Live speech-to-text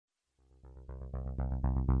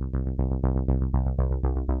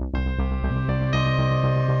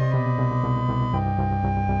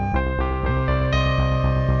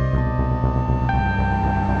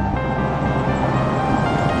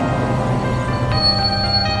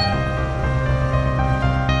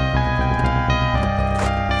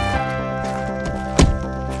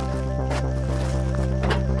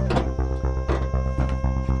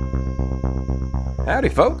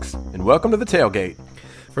folks, and welcome to the Tailgate.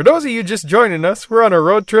 For those of you just joining us, we're on a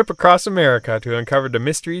road trip across America to uncover the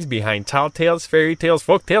mysteries behind tall tales, fairy tales,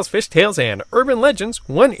 folk tales, fish tales, and urban legends,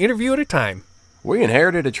 one interview at a time. We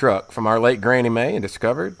inherited a truck from our late Granny Mae and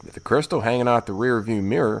discovered that the crystal hanging out the rear view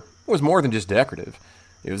mirror was more than just decorative.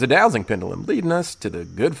 It was a dowsing pendulum leading us to the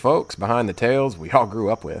good folks behind the tales we all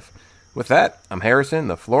grew up with. With that, I'm Harrison,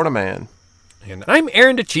 the Florida man. And I'm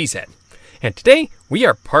Aaron the Cheesehead. And today, we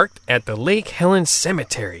are parked at the Lake Helen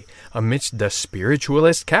Cemetery, amidst the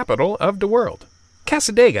spiritualist capital of the world,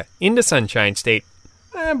 Cassadaga, in the Sunshine State.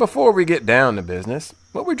 And before we get down to business,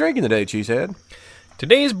 what we drinking today, Cheesehead?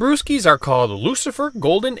 Today's brewskis are called Lucifer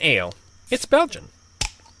Golden Ale. It's Belgian.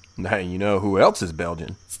 Now, you know who else is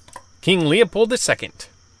Belgian? King Leopold II.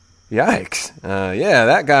 Yikes. Yeah,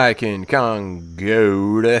 that guy can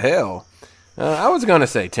go to hell. I was going to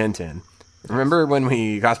say Tintin. Remember when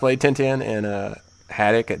we cosplayed Tintin in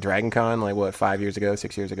Haddock at DragonCon, 5 years ago,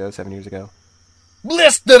 6 years ago, 7 years ago?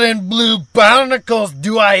 Blistered in blue barnacles,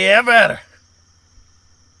 do I ever?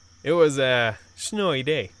 It was a snowy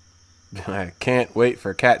day. I can't wait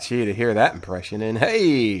for Katchi to hear that impression. And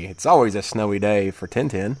hey, it's always a snowy day for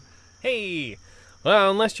Tintin. Hey, well,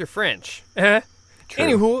 unless you're French. True.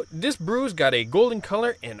 Anywho, this brew's got a golden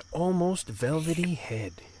color and almost velvety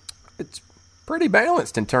head. It's pretty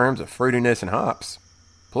balanced in terms of fruitiness and hops.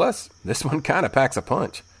 Plus, this one kind of packs a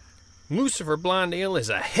punch. Lucifer Blonde Ale is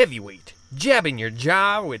a heavyweight, jabbing your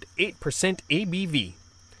jaw with 8% ABV.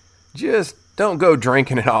 Just don't go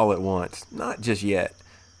drinking it all at once. Not just yet.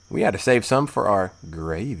 We had to save some for our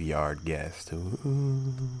graveyard guest.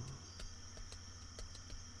 Ooh.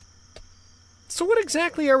 So what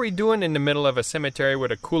exactly are we doing in the middle of a cemetery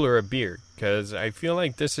with a cooler of beer? Because I feel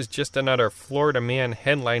like this is just another Florida man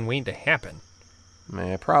headline waiting to happen.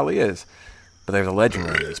 Man, it probably is. But there's a legend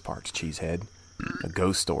around these parts, Cheesehead. A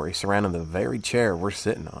ghost story surrounding the very chair we're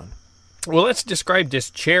sitting on. Well, let's describe this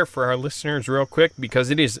chair for our listeners real quick, because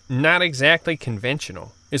it is not exactly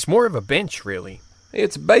conventional. It's more of a bench, really.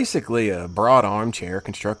 It's basically a broad armchair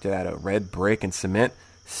constructed out of red brick and cement,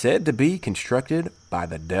 said to be constructed by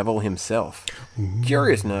the devil himself. Ooh.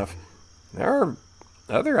 Curious enough, there are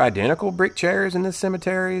other identical brick chairs in this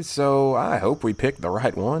cemetery, so I hope we picked the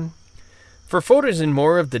right one. For photos and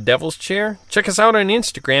more of the devil's chair, check us out on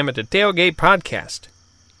Instagram at the Tailgate Podcast.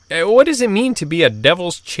 What does it mean to be a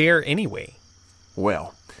devil's chair anyway?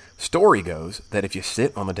 Well, story goes that if you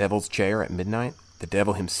sit on the devil's chair at midnight, the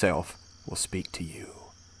devil himself will speak to you.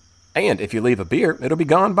 And if you leave a beer, it'll be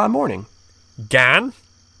gone by morning. Gone?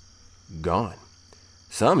 Gone.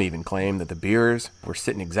 Some even claim that the beers were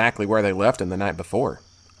sitting exactly where they left them the night before,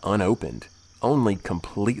 unopened, only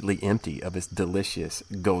completely empty of its delicious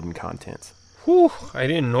golden contents. Whew, I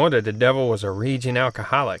didn't know that the devil was a raging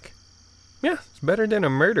alcoholic. Yeah, it's better than a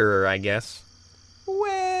murderer, I guess.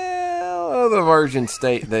 Well, other versions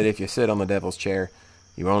state that if you sit on the devil's chair,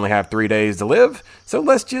 you only have 3 days to live, so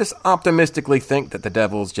let's just optimistically think that the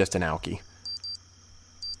devil's just an alkie.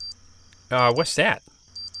 What's that?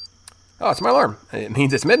 Oh, it's my alarm. It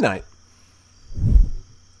means it's midnight.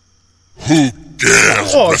 Who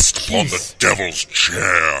dares rest upon the devil's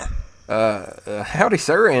chair? Howdy,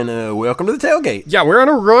 sir, and welcome to the Tailgate. Yeah, we're on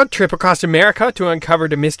a road trip across America to uncover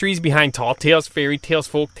the mysteries behind tall tales, fairy tales,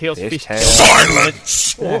 folk tales, fish tales.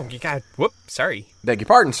 Silence! Oh, you got... Whoop, sorry. Beg your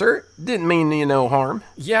pardon, sir. Didn't mean you no harm.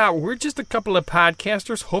 Yeah, we're just a couple of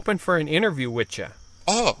podcasters hoping for an interview with you.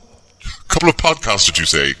 Ah, couple of podcasts, did you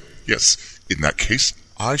say? Yes, in that case,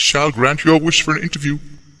 I shall grant your wish for an interview.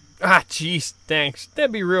 Ah, jeez, thanks.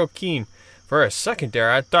 That'd be real keen. For a second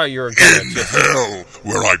there, I thought you were going to... In hell,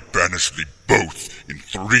 where I banish thee both in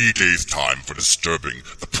 3 days' time for disturbing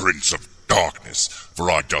the Prince of Darkness,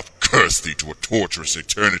 for I doth curse thee to a torturous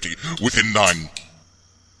eternity within thine...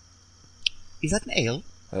 Is that an ale?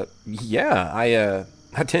 Yeah,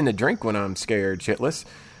 I tend to drink when I'm scared shitless.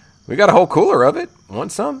 We got a whole cooler of it.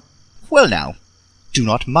 Want some? Well now, do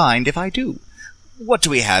not mind if I do. What do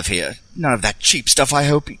we have here? None of that cheap stuff, I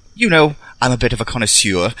hope. You know, I'm a bit of a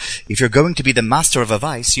connoisseur. If you're going to be the master of a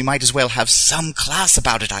vice, you might as well have some class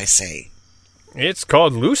about it, I say. It's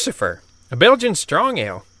called Lucifer, a Belgian strong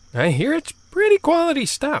ale. I hear it's pretty quality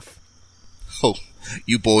stuff. Oh,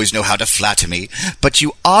 you boys know how to flatter me, but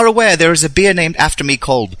you are aware there is a beer named after me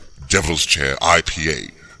called Devil's Chair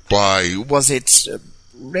IPA by... Was it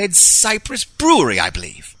Red Cypress Brewery, I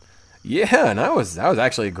believe? Yeah, and that was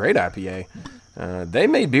actually a great IPA. They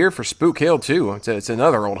made beer for Spook Hill, too. It's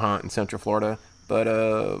another old haunt in Central Florida.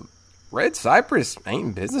 But, Red Cypress ain't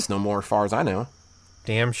in business no more, as far as I know.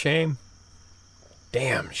 Damn shame.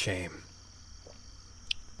 Damn shame.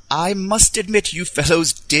 I must admit you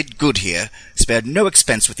fellows did good here. Spared no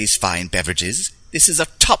expense with these fine beverages. This is a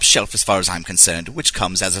top shelf as far as I'm concerned, which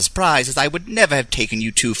comes as a surprise, as I would never have taken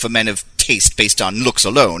you two for men of taste based on looks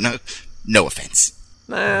alone. No offense.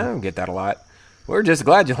 Nah, I get that a lot. We're just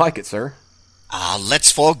glad you like it, sir.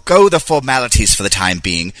 Let's forego the formalities for the time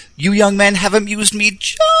being. You young men have amused me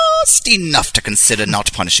just enough to consider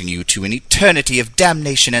not punishing you to an eternity of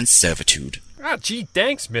damnation and servitude. Gee,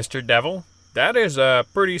 thanks, Mr. Devil. That is,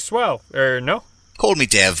 pretty swell. No? Call me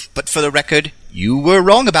Dev, but for the record, you were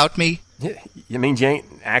wrong about me. You mean you ain't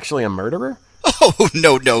actually a murderer? Oh,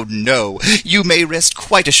 no. You may rest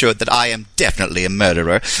quite assured that I am definitely a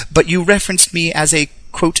murderer, but you referenced me as a,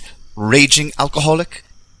 quote, raging alcoholic.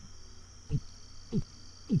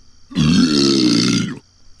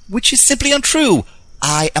 Which is simply untrue.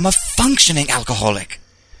 I am a functioning alcoholic.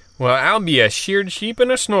 Well, I'll be a sheared sheep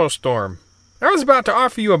in a snowstorm. I was about to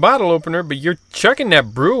offer you a bottle opener, but you're chucking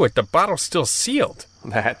that brew with the bottle still sealed.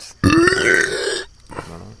 That's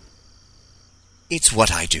It's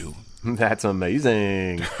what I do.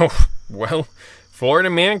 amazing. Well, Florida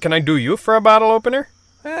man, can I do you for a bottle opener?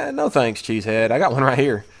 No thanks, Cheesehead. I got one right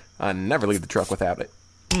here. I never leave the truck without it.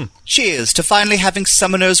 Cheers to finally having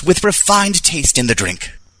summoners with refined taste in the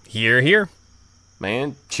drink. Here, here.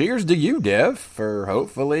 Man, cheers to you, Dev, for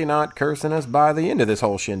hopefully not cursing us by the end of this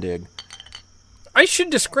whole shindig. I should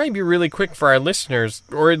describe you really quick for our listeners,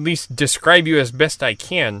 or at least describe you as best I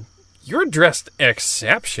can. You're dressed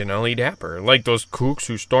exceptionally dapper, like those kooks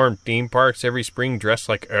who storm theme parks every spring dressed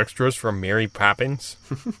like extras from Mary Poppins.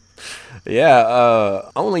 Yeah,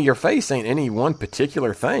 only your face ain't any one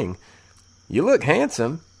particular thing. You look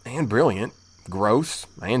handsome and brilliant, gross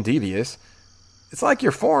and devious. It's like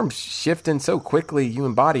your form's shifting so quickly you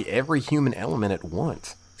embody every human element at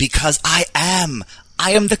once. Because I am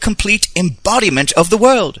the complete embodiment of the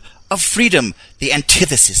world, of freedom, the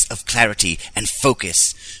antithesis of clarity and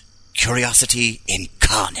focus. Curiosity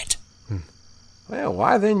incarnate. Well,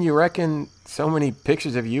 why then you reckon so many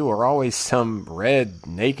pictures of you are always some red,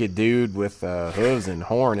 naked dude with hooves and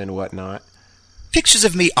horn and whatnot? Pictures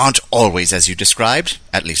of me aren't always as you described.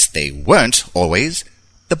 At least they weren't always.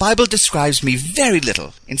 The Bible describes me very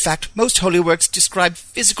little. In fact, most holy works describe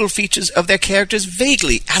physical features of their characters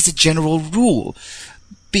vaguely as a general rule,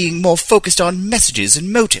 being more focused on messages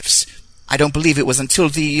and motives. I don't believe it was until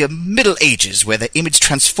the Middle Ages where the image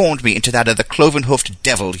transformed me into that of the cloven-hoofed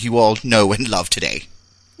devil you all know and love today.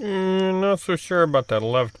 Not so sure about that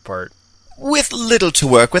loved part. With little to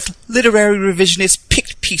work with, literary revisionists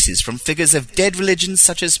picked pieces from figures of dead religions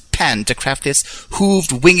such as Pan to craft this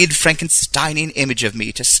hooved, winged Frankensteinian image of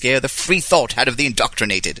me to scare the free thought out of the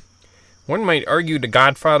indoctrinated. One might argue the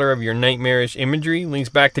godfather of your nightmarish imagery links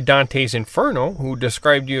back to Dante's Inferno, who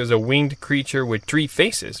described you as a winged creature with 3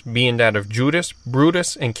 faces, being that of Judas,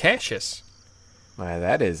 Brutus, and Cassius. Why,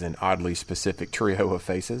 that is an oddly specific trio of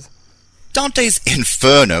faces. Dante's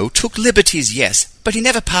Inferno took liberties, yes, but he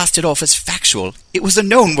never passed it off as factual. It was a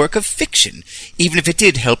known work of fiction, even if it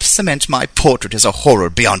did help cement my portrait as a horror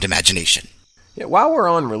beyond imagination. Yeah, while we're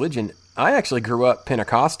on religion, I actually grew up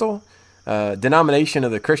Pentecostal, denomination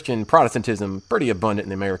of the Christian Protestantism, pretty abundant in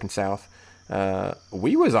the American South.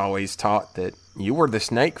 We was always taught that you were the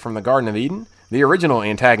snake from the Garden of Eden, the original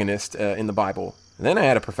antagonist in the Bible. And then I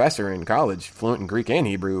had a professor in college, fluent in Greek and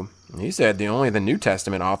Hebrew. He said only the New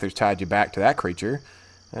Testament authors tied you back to that creature,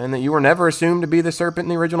 and that you were never assumed to be the serpent in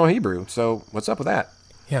the original Hebrew. So what's up with that?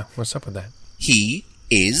 Yeah, what's up with that? He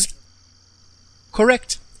is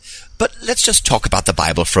correct. But let's just talk about the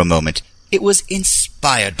Bible for a moment. It was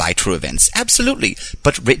inspired by true events, absolutely,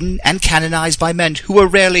 but written and canonized by men who were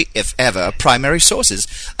rarely, if ever, primary sources.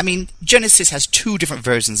 I mean, Genesis has 2 different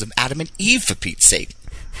versions of Adam and Eve, for Pete's sake.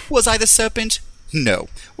 Was I the serpent? No.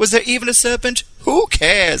 Was there even a serpent? Who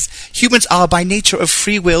cares? Humans are, by nature of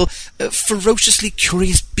free will, ferociously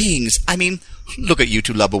curious beings. I mean, look at you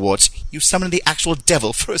 2 lubberworts. You summoned the actual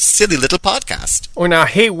devil for a silly little podcast. Oh, now,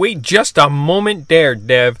 hey, wait just a moment there,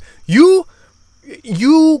 Dev. Well,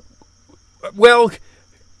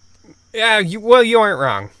 you aren't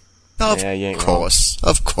wrong.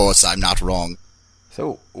 Of course I'm not wrong.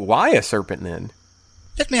 So why a serpent then?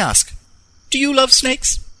 Let me ask, do you love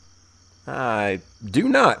snakes? I do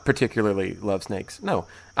not particularly love snakes. No,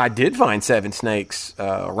 I did find 7 snakes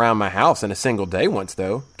around my house in a single day once,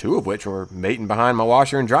 though, 2 of which were mating behind my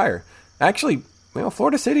washer and dryer. Actually,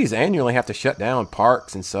 Florida cities annually have to shut down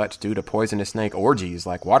parks and such due to poisonous snake orgies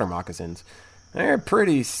like water moccasins. They're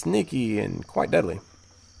pretty sneaky and quite deadly.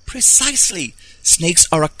 Precisely. Snakes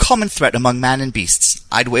are a common threat among man and beasts.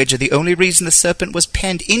 I'd wager the only reason the serpent was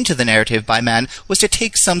penned into the narrative by man was to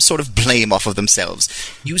take some sort of blame off of themselves,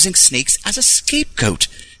 using snakes as a scapegoat.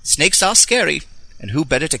 Snakes are scary, and who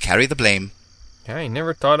better to carry the blame? I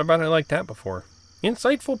never thought about it like that before.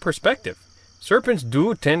 Insightful perspective. Serpents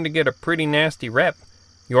do tend to get a pretty nasty rep.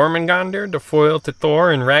 Jormungandr, the foil to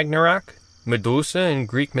Thor in Ragnarok. Medusa in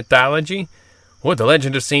Greek mythology. Or the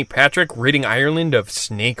legend of St. Patrick ridding Ireland of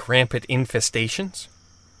snake-rampant infestations.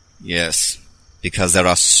 Yes, because there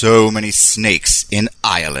are so many snakes in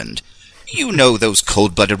Ireland. You know those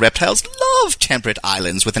cold-blooded reptiles love temperate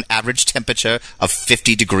islands with an average temperature of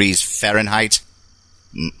 50 degrees Fahrenheit.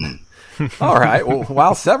 All right, well,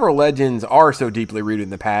 while several legends are so deeply rooted in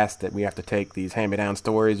the past that we have to take these hand-me-down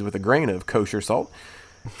stories with a grain of kosher salt,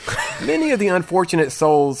 many of the unfortunate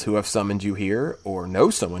souls who have summoned you here, or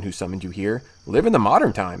know someone who summoned you here, live in the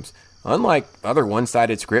modern times. Unlike other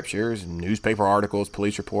one-sided scriptures, newspaper articles,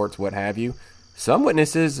 police reports, what have you, some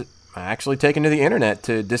witnesses actually taken to the internet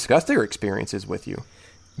to discuss their experiences with you.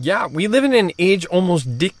 Yeah, we live in an age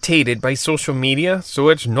almost dictated by social media, so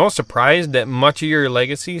it's no surprise that much of your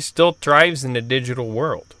legacy still thrives in the digital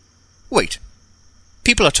world. Wait,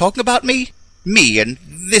 people are talking about me? Me and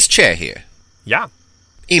this chair here? Yeah.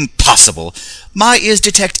 Impossible. My ears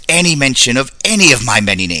detect any mention of any of my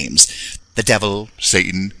many names. The devil,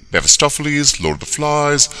 Satan, Mephistopheles, Lord of the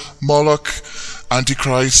Flies, Moloch,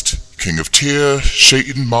 Antichrist, King of Tyr,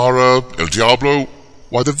 Shaitan, Mara, El Diablo.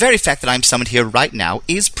 why the very fact that I'm summoned here right now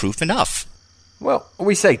is proof enough. Well,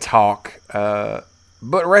 we say talk, but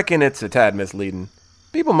reckon it's a tad misleading.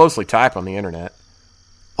 People mostly type on the internet.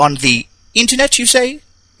 On the internet, you say?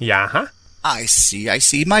 Yeah, huh? I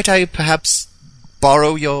see. Might I perhaps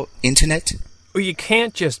borrow your internet? Well, you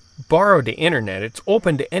can't just borrow the internet. It's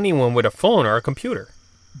open to anyone with a phone or a computer.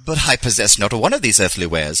 But I possess not one of these earthly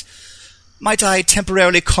wares. Might I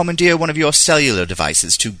temporarily commandeer one of your cellular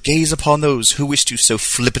devices to gaze upon those who wish to so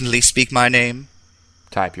flippantly speak my name?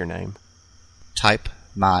 Type your name. Type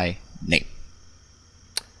my name.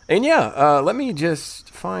 And yeah, let me just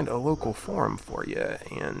find a local forum for you.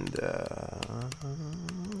 And,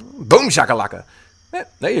 boom shakalaka.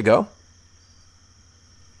 There you go.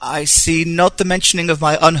 I see not the mentioning of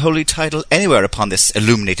my unholy title anywhere upon this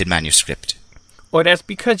illuminated manuscript. Well, that's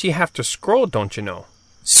because you have to scroll, don't you know?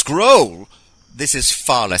 Scroll? This is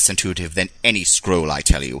far less intuitive than any scroll, I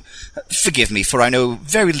tell you. Forgive me, for I know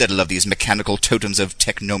very little of these mechanical totems of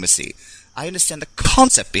technomacy. I understand the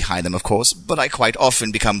concept behind them, of course, but I quite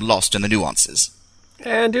often become lost in the nuances.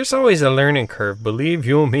 And there's always a learning curve, believe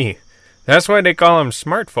you me. That's why they call them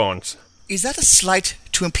smartphones. Is that a slight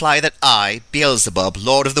to imply that I, Beelzebub,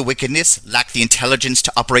 Lord of the Wickedness, lack the intelligence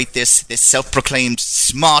to operate this self-proclaimed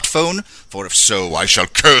smartphone? For if so, I shall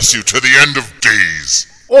curse you to the end of days.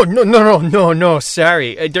 Oh, no,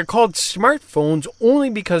 sorry. They're called smartphones only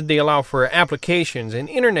because they allow for applications and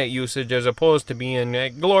internet usage as opposed to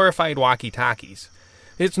being glorified walkie-talkies.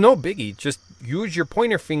 It's no biggie. Just use your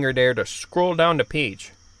pointer finger there to scroll down the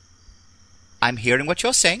page. I'm hearing what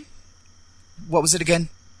you're saying. What was it again?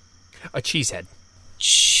 A cheesehead.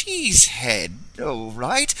 Cheesehead, oh,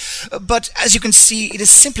 right. But as you can see, it is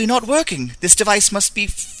simply not working. This device must be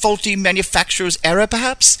faulty manufacturer's error,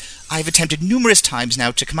 perhaps? I've attempted numerous times now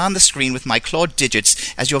to command the screen with my clawed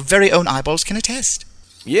digits, as your very own eyeballs can attest.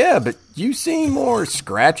 Yeah, but you seem more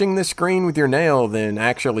scratching the screen with your nail than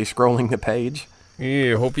actually scrolling the page.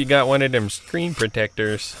 Yeah, hope you got one of them screen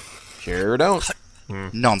protectors. Sure don't.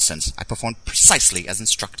 Nonsense. I performed precisely as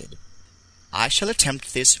instructed. I shall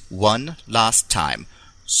attempt this one last time.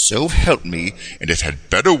 So help me, and it had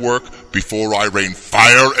better work before I rain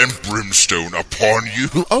fire and brimstone upon you.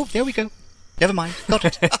 Oh, there we go. Never mind. Got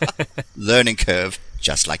it. Learning curve,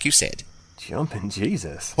 just like you said. Jumping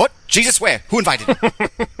Jesus. What? Jesus where? Who invited?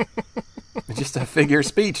 Just a figure of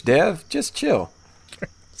speech, Dev. Just chill.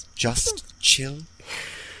 Just chill?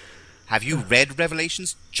 Have you read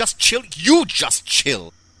Revelations? Just chill? You just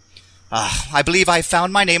chill! I believe I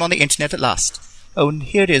found my name on the internet at last. Oh, and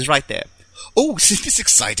here it is right there. Oh, isn't this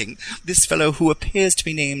exciting? This fellow who appears to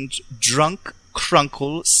be named Drunk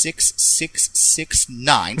Crunkle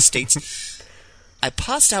 6669 states, I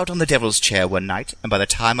passed out on the devil's chair one night, and by the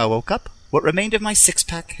time I woke up, what remained of my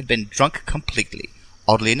six-pack had been drunk completely.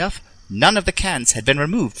 Oddly enough, none of the cans had been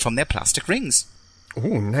removed from their plastic rings.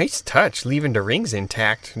 Ooh, nice touch, leaving the rings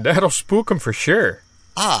intact. That'll spook 'em for sure.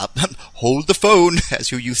 Hold the phone,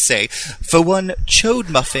 as you youth say. For one Chode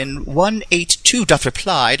Muffin 182 doth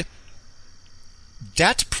replied,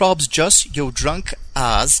 Dat probs just yo drunk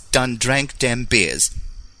ass done drank dem beers.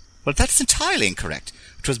 Well, that's entirely incorrect.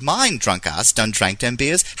 'Twas mine drunk ass done drank dem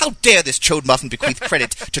beers. How dare this Chode Muffin bequeath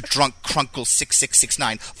credit to Drunk Crunkle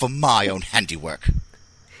 6669 for my own handiwork?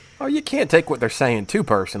 Oh, you can't take what they're saying too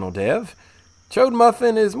personal, Dev. Chode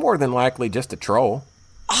Muffin is more than likely just a troll.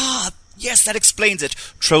 Yes, that explains it.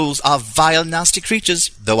 Trolls are vile, nasty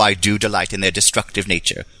creatures, though I do delight in their destructive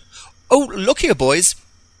nature. Oh, look here, boys.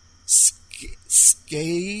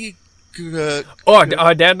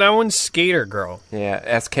 That one's Skater Girl.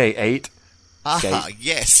 Yeah, SK8. Ah,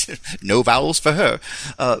 yes. No vowels for her.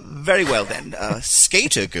 Very well, then.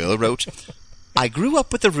 Skater Girl wrote, I grew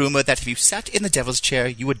up with the rumor that if you sat in the devil's chair,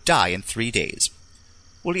 you would die in 3 days.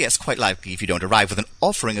 Well, yes, quite likely if you don't arrive with an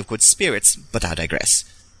offering of good spirits, but I digress.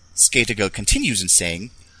 Skater Girl continues in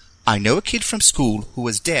saying, I know a kid from school who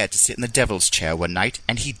was dared to sit in the devil's chair one night,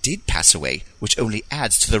 and he did pass away, which only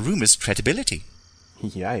adds to the rumor's credibility.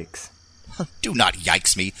 Yikes. Do not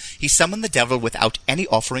yikes me. He summoned the devil without any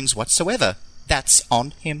offerings whatsoever. That's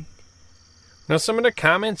on him. Now, some of the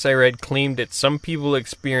comments I read claimed that some people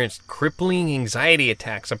experienced crippling anxiety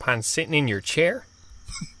attacks upon sitting in your chair.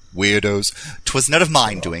 Weirdos. 'Twas none of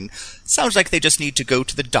mine doing. Sounds like they just need to go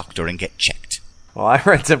to the doctor and get checked. Well, I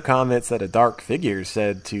read some comments that a dark figure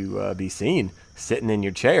said to be seen sitting in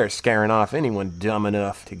your chair, scaring off anyone dumb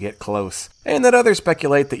enough to get close. And that others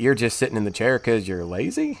speculate that you're just sitting in the chair because you're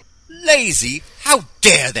lazy. Lazy? How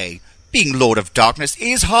dare they? Being Lord of Darkness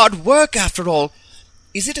is hard work, after all.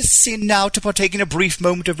 Is it a sin now to partake in a brief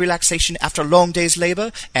moment of relaxation after a long day's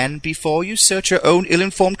labor? And before you search your own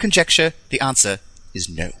ill-informed conjecture, the answer is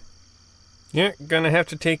no. Yeah, gonna have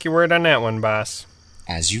to take your word on that one, boss.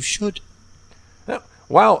 As you should. Now,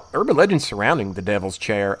 while urban legends surrounding the Devil's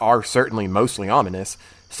Chair are certainly mostly ominous,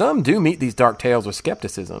 some do meet these dark tales with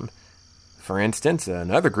skepticism. For instance,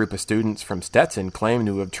 another group of students from Stetson claim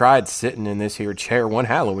to have tried sitting in this here chair one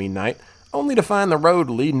Halloween night, only to find the road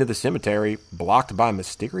leading to the cemetery blocked by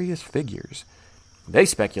mysterious figures. They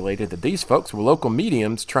speculated that these folks were local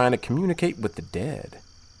mediums trying to communicate with the dead.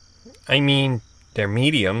 I mean, they're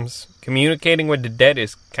mediums. Communicating with the dead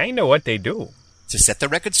is kind of what they do. To set the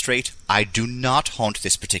record straight, I do not haunt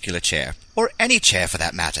this particular chair, or any chair for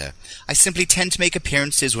that matter. I simply tend to make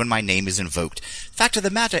appearances when my name is invoked. Fact of the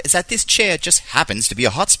matter is that this chair just happens to be a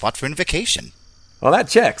hotspot for invocation. Well, that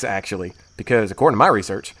checks, actually, because according to my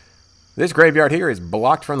research, this graveyard here is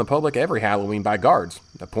blocked from the public every Halloween by guards,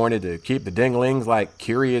 appointed to keep the dinglings like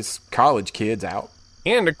curious college kids out.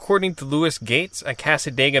 And according to Louis Gates, a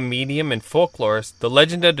Cassadaga medium and folklorist, the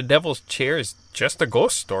legend of the Devil's Chair is just a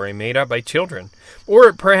ghost story made up by children,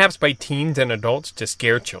 or perhaps by teens and adults to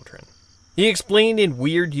scare children. He explained in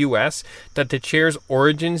Weird U.S. that the chair's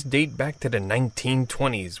origins date back to the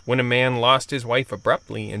 1920s, when a man lost his wife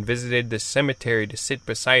abruptly and visited the cemetery to sit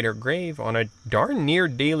beside her grave on a darn near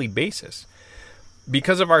daily basis.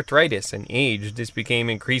 Because of arthritis and age, this became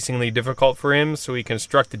increasingly difficult for him, so he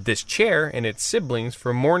constructed this chair and its siblings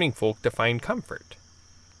for mourning folk to find comfort.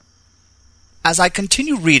 As I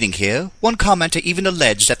continue reading here, one commenter even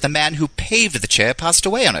alleged that the man who paved the chair passed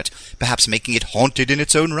away on it, perhaps making it haunted in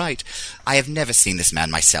its own right. I have never seen this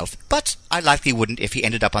man myself, but I likely wouldn't if he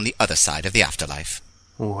ended up on the other side of the afterlife.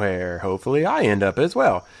 Where hopefully I end up as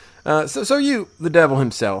well. So you, the devil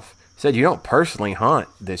himself, said you don't personally haunt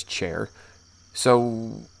this chair.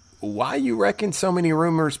 So why you reckon so many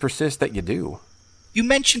rumors persist that you do? You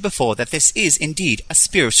mentioned before that this is indeed a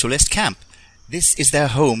spiritualist camp. This is their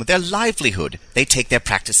home, their livelihood. They take their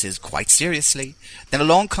practices quite seriously. Then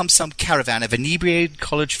along comes some caravan of inebriated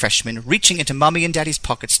college freshmen reaching into Mommy and Daddy's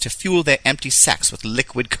pockets to fuel their empty sacks with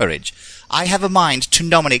liquid courage. I have a mind to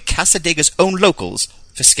nominate Cassadaga's own locals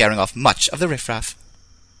for scaring off much of the riffraff.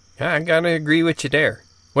 I gotta agree with you there.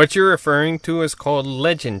 What you're referring to is called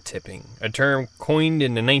legend tipping, a term coined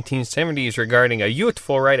in the 1970s regarding a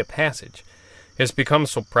youthful rite of passage. It's become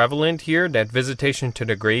so prevalent here that visitation to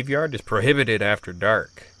the graveyard is prohibited after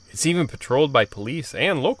dark. It's even patrolled by police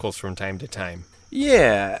and locals from time to time.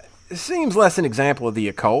 Yeah, it seems less an example of the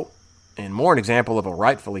occult and more an example of a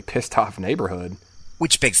rightfully pissed off neighborhood.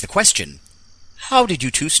 Which begs the question, how did you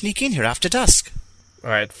two sneak in here after dusk?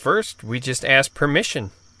 At first, we just asked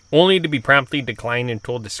permission, only to be promptly declined and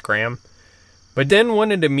told to scram. But then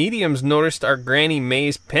one of the mediums noticed our Granny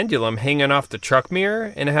May's pendulum hanging off the truck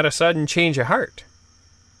mirror and had a sudden change of heart.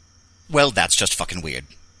 Well, that's just fucking weird.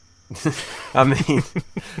 I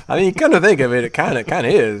mean, come to think of it, it kind of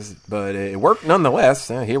is, but it worked nonetheless.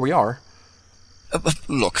 Here we are.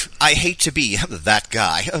 Look, I hate to be that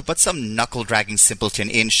guy, but some knuckle-dragging simpleton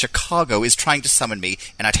in Chicago is trying to summon me,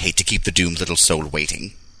 and I'd hate to keep the doomed little soul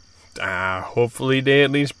waiting. Hopefully they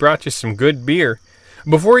at least brought you some good beer.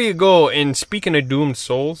 Before you go, and speaking of doomed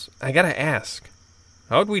souls, I gotta ask,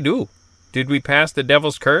 how'd we do? Did we pass the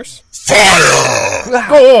devil's curse? Fire!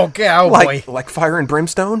 Oh, cowboy. Like fire and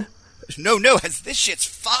brimstone? No, this shit's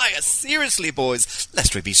fire. Seriously, boys.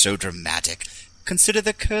 Lest we be so dramatic. Consider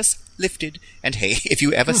the curse lifted. And hey, if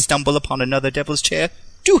you ever stumble upon another devil's chair,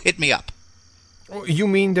 do hit me up. You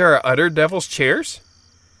mean there are other devil's chairs?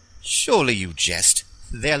 Surely you jest.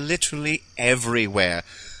 They're literally everywhere.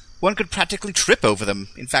 One could practically trip over them.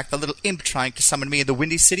 In fact, the little imp trying to summon me in the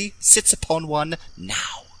Windy City sits upon one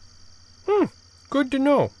now. Good to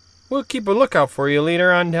know. We'll keep a lookout for you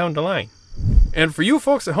later on down the line. And for you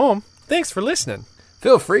folks at home, thanks for listening.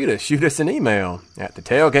 Feel free to shoot us an email at the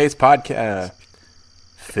Tailgates Podcast.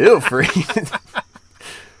 Feel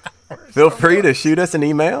free to shoot us an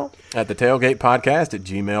email at the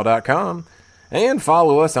tailgatepodcast@gmail.com and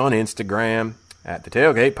follow us on Instagram at the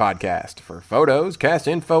Tailgate Podcast for photos, cast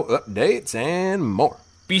info, updates, and more.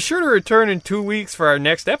 Be sure to return in 2 weeks for our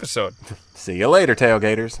next episode. See you later,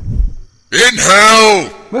 Tailgaters. In hell!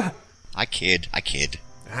 I kid.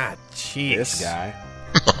 Ah, jeez. This guy.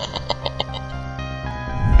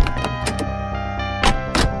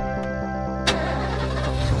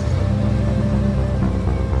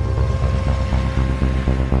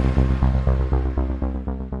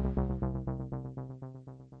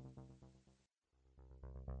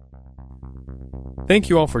 Thank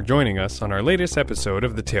you all for joining us on our latest episode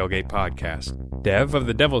of the Tailgate Podcast. Dev of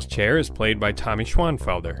the Devil's Chair is played by Tommy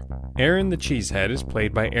Schwanfelder. Aaron the Cheesehead is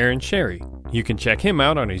played by Aaron Sherry. You can check him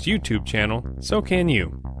out on his YouTube channel, so can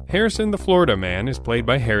you. Harrison the Florida Man is played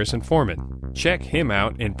by Harrison Foreman. Check him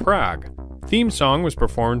out in Prague. Theme song was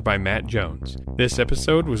performed by Matt Jones. This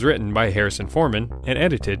episode was written by Harrison Foreman and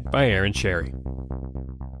edited by Aaron Sherry.